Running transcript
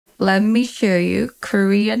Let me show you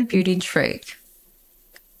Korean beauty trick.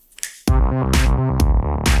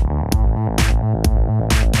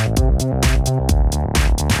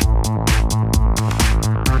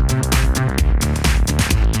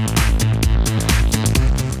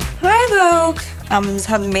 Hi Vogue! I'm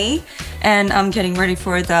Sunmi and I'm getting ready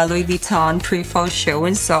for the Louis Vuitton pre-fall show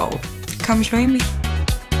in Seoul. Come join me.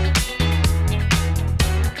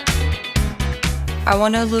 I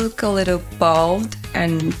want to look a little bold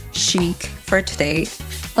and chic for today.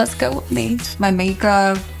 Let's go with me. My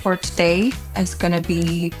makeup for today is gonna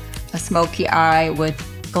be a smoky eye with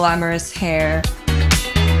glamorous hair.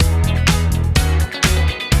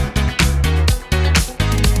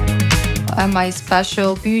 And my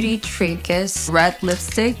special beauty trick is red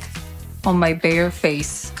lipstick on my bare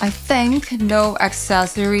face. I think no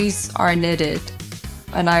accessories are needed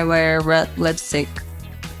when I wear red lipstick.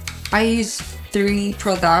 I use 3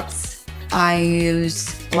 products. I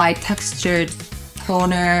use light textured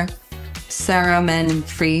toner, serum, and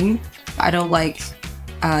cream. I don't like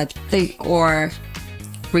thick or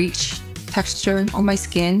rich texture on my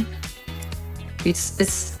skin. It's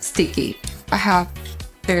sticky. I have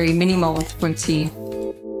very minimal routine.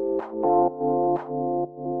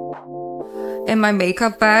 In my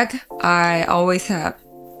makeup bag, I always have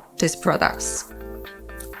these products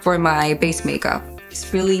for my base makeup.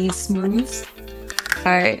 It's really smooth.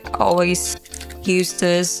 I always use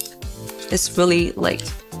this. It's really like,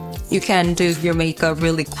 you can do your makeup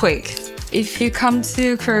really quick. If you come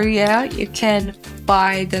to Korea, you can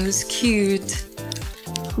buy those cute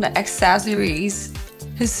accessories.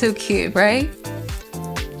 It's so cute, right?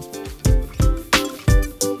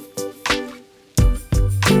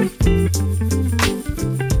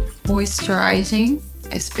 Moisturizing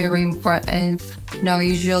is very important. Now,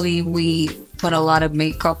 usually we put a lot of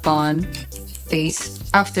makeup on face.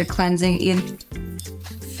 After cleansing, it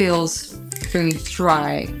feels very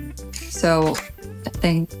dry. So I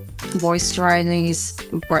think moisturizing is an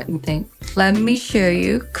important thing. Let me show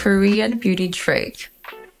you Korean beauty trick.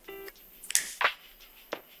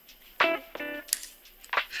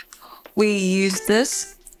 We use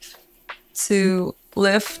this to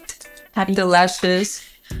lift the lashes.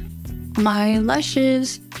 My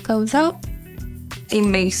lashes goes up. It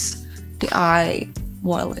makes the eye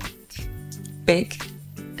more like big.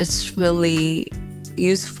 It's really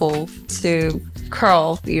useful to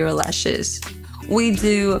curl your lashes. We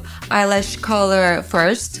do eyelash color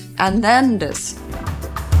first and then this.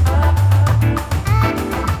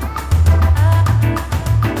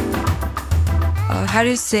 How do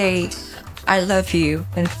you say I love you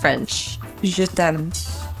in French? Je t'aime.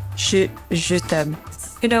 Je t'aime.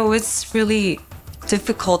 You know, it's really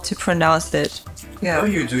difficult to pronounce it. Yeah. Oh,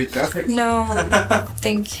 you do it perfectly. No,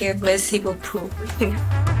 thank you. Merci beaucoup.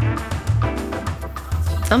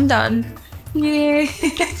 I'm done. Yay.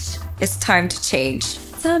 It's time to change.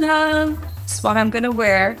 Ta-da! This is what I'm gonna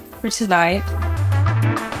wear for tonight.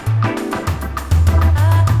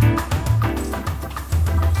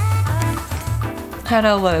 How do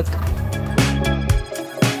I look?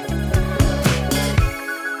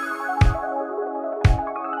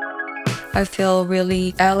 I feel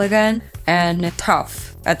really elegant and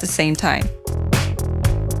tough at the same time.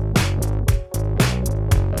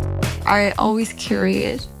 I always carry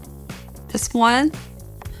it. This one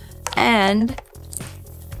and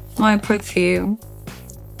my perfume.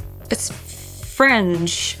 It's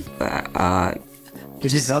French, but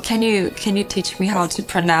can you teach me how to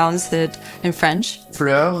pronounce it in French?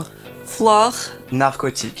 Fleur. Fleur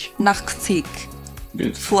Narcotique. narcotique.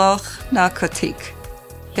 Good. Fleur narcotique.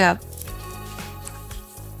 Yeah.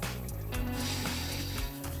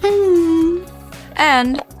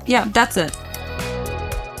 And yeah, that's it.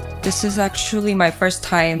 This is actually my first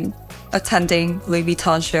time attending Louis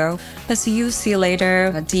Vuitton show. As you see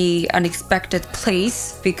later, the unexpected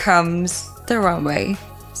place becomes the runway.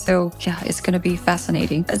 So yeah, it's gonna be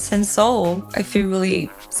fascinating. It's in Seoul. I feel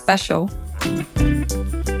really special.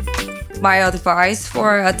 My advice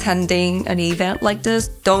for attending an event like this,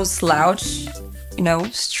 don't slouch, you know,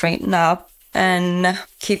 straighten up and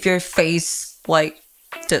keep your face like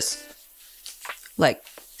this. Like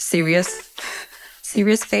serious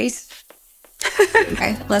face.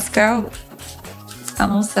 Okay, let's go.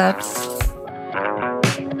 Almost up.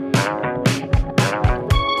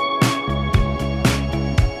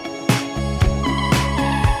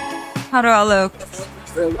 How do I look?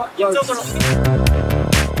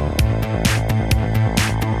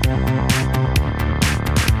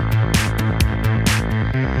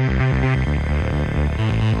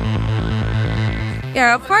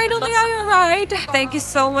 Yeah, finally I arrived. Thank you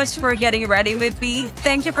so much for getting ready with me.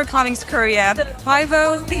 Thank you for coming to Korea. Bye,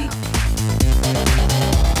 Vogue.